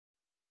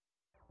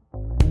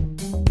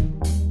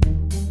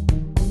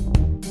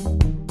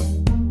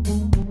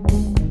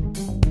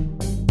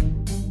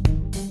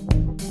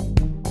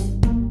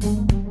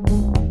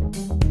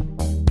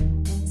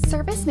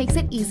makes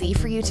it easy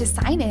for you to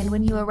sign in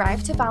when you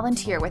arrive to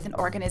volunteer with an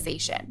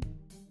organization.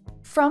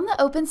 From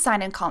the Open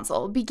Sign-In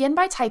console, begin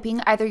by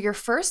typing either your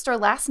first or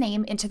last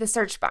name into the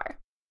search bar.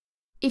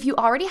 If you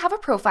already have a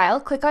profile,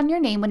 click on your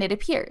name when it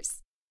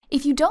appears.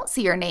 If you don't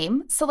see your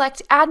name,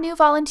 select Add New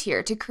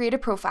Volunteer to create a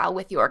profile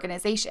with the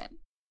organization.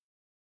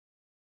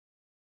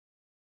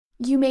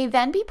 You may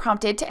then be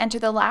prompted to enter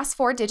the last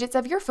 4 digits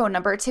of your phone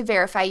number to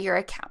verify your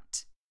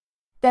account.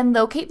 Then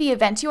locate the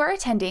event you are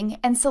attending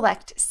and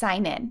select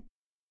Sign In.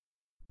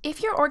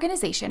 If your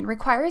organization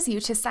requires you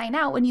to sign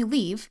out when you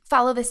leave,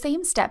 follow the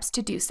same steps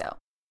to do so.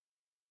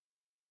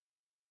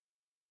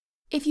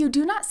 If you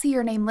do not see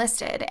your name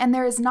listed and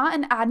there is not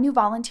an Add New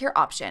Volunteer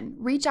option,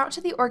 reach out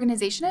to the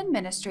organization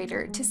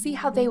administrator to see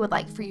how they would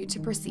like for you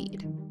to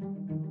proceed.